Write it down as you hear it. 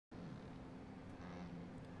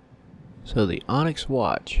So the Onyx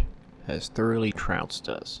watch has thoroughly trounced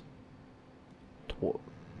us.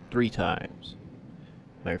 3 times.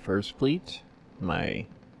 My first fleet, my,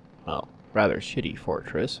 well, rather shitty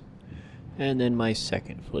fortress, and then my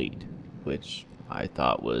second fleet, which I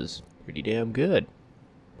thought was pretty damn good.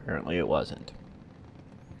 Apparently it wasn't.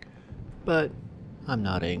 But I'm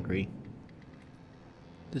not angry.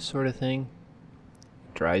 This sort of thing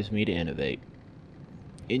drives me to innovate.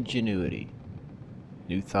 Ingenuity.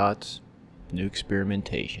 New thoughts, new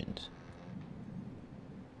experimentations.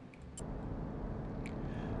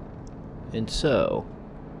 And so,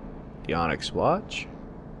 the Onyx watch,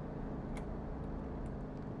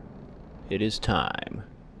 it is time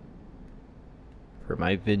for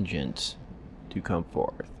my vengeance to come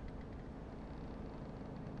forth.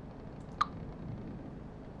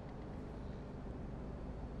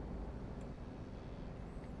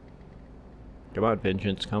 Come on,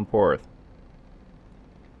 vengeance, come forth.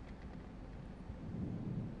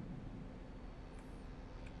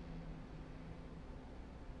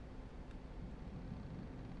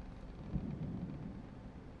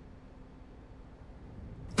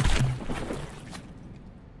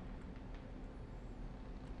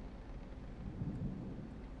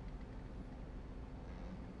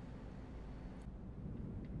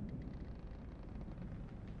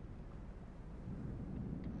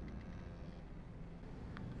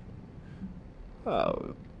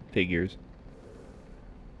 Oh, figures.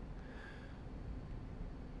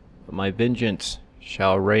 But my vengeance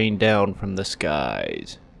shall rain down from the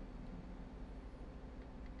skies.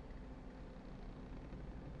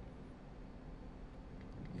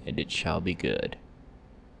 And it shall be good.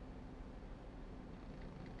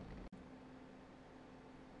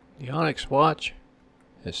 The Onyx watch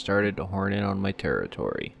has started to horn in on my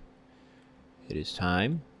territory. It is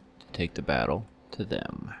time to take the battle to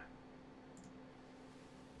them.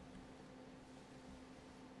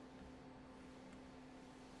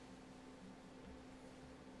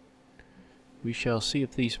 We shall see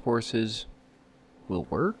if these forces will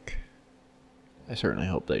work. I certainly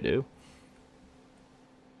hope they do.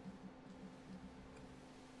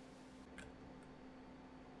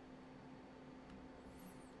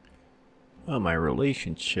 Well, my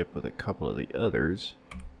relationship with a couple of the others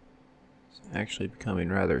is actually becoming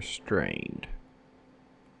rather strained.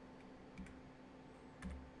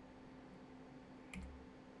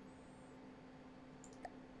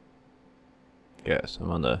 Yes,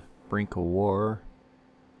 I'm on the brink of war.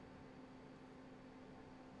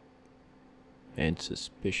 And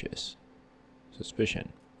suspicion.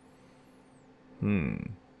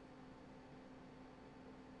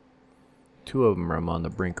 Two of them are on the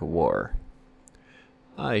brink of war.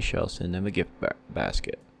 I shall send them a gift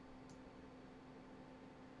basket.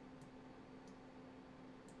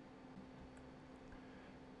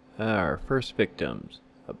 Our first victims,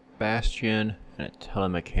 a Bastion and a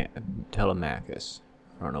Telemachus.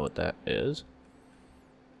 I don't know what that is.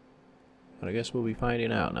 But I guess we'll be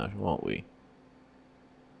finding out now, won't we?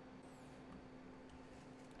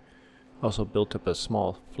 Also built up a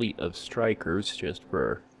small fleet of strikers just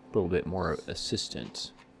for a little bit more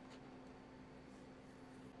assistance.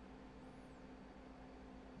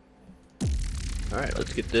 Alright,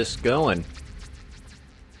 let's get this going.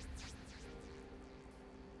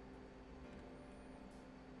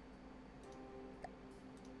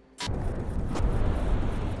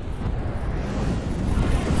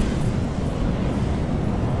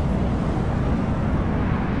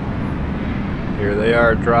 Here they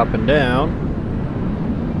are dropping down.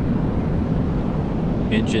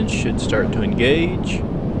 Engines should start to engage.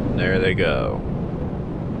 There they go.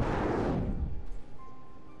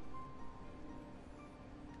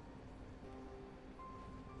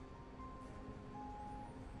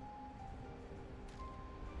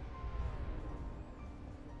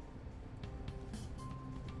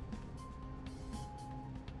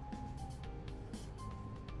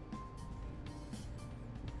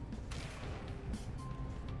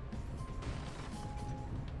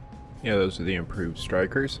 Yeah, those are the improved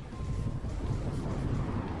strikers.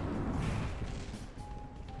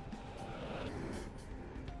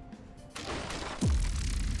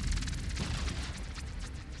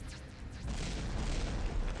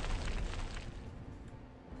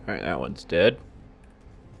 Alright, that one's dead.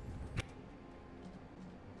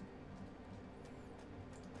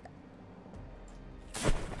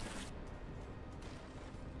 I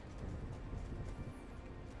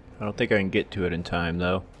don't think I can get to it in time,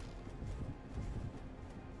 though.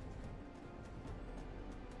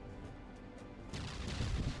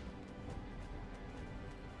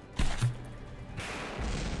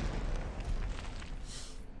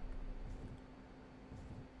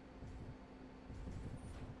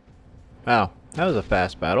 Wow, that was a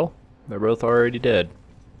fast battle. They're both already dead.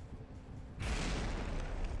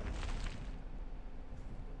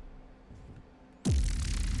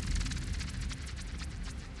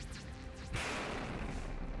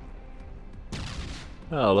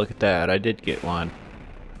 Oh, look at that. I did get one.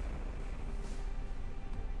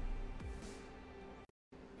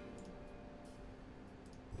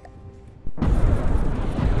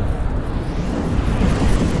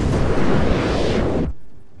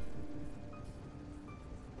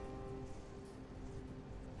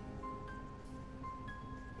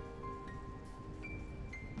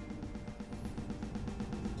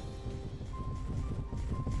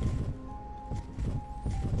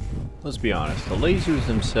 Let's be honest, the lasers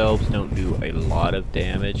themselves don't do a lot of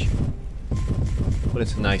damage, but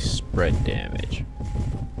it's a nice spread damage.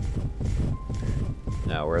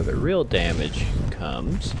 Now where the real damage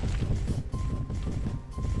comes,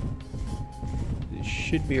 it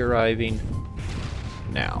should be arriving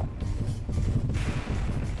now.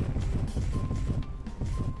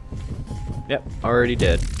 Yep, already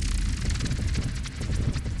dead.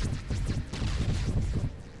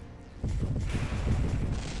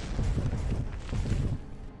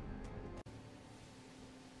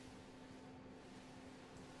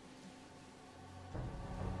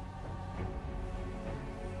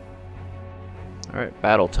 Alright,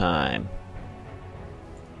 battle time.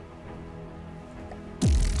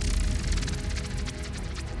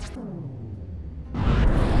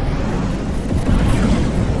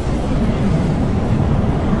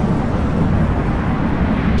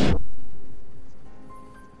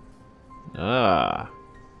 Ah.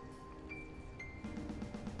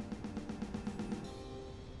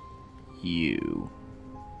 You.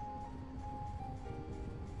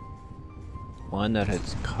 One that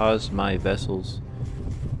has caused my vessels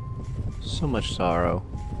so much sorrow.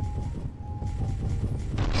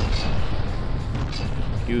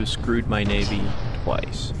 You screwed my navy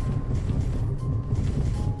twice.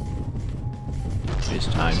 It is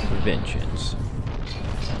time for vengeance,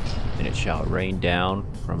 and it shall rain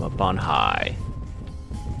down from up on high.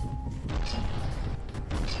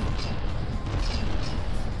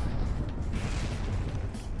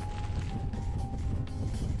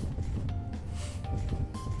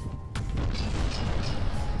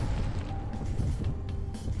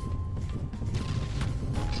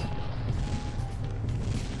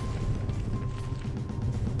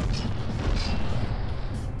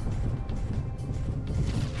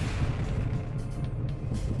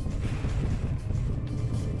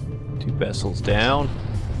 Two vessels down.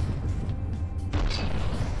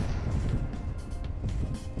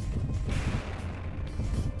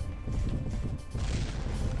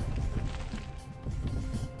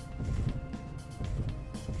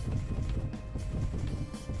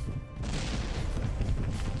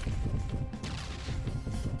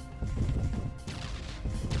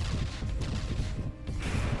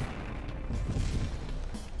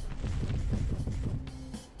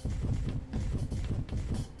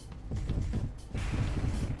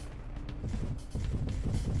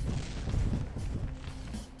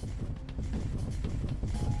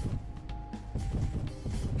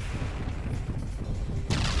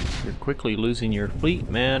 You're quickly losing your fleet,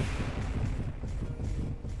 man.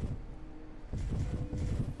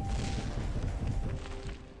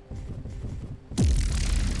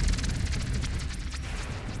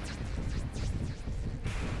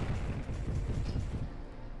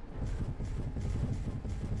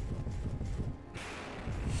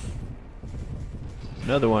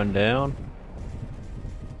 Another one down.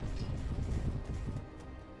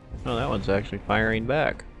 Oh, that one's actually firing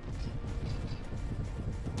back.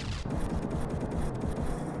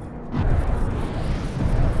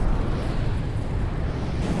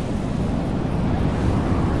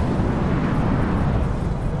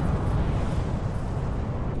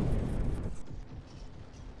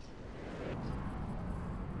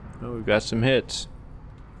 Oh, we've got some hits.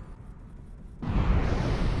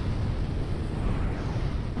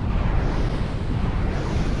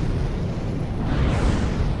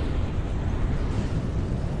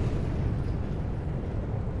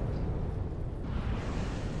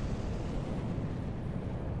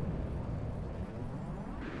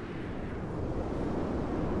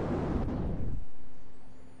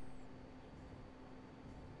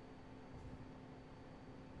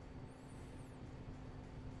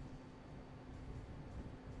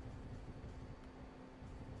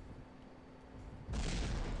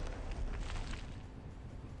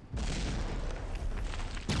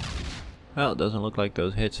 Well, it doesn't look like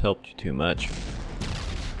those hits helped you too much.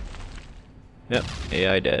 Yep,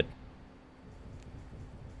 AI dead.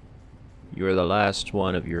 You are the last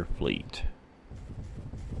one of your fleet.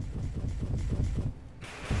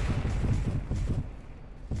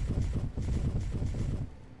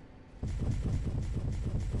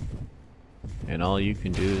 And all you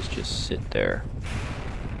can do is just sit there.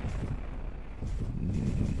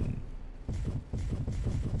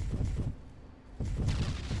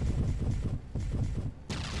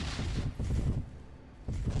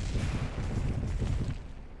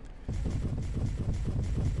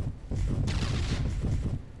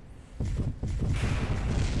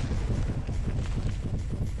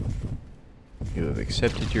 You have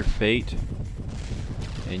accepted your fate,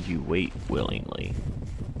 and you wait willingly.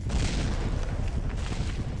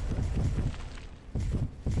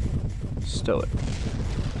 Stoic.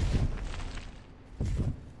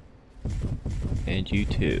 And you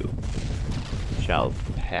too shall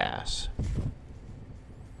pass.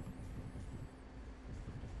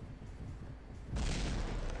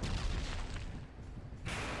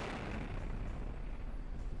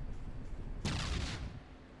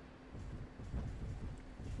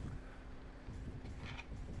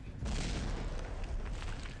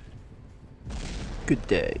 Good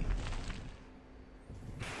day.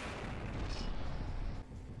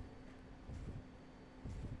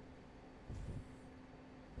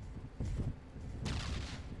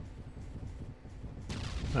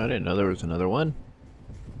 I didn't know there was another one.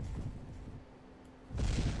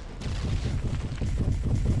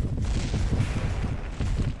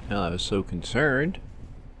 Well, I was so concerned.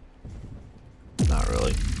 Not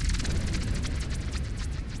really.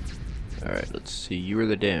 Alright, let's see. You were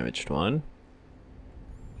the damaged one.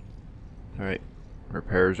 Alright.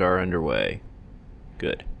 Repairs are underway.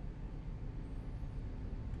 Good.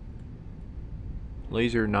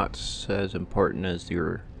 Laser not as important as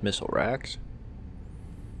your missile racks.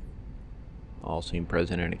 All seem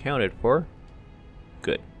present and accounted for.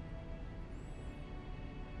 Good.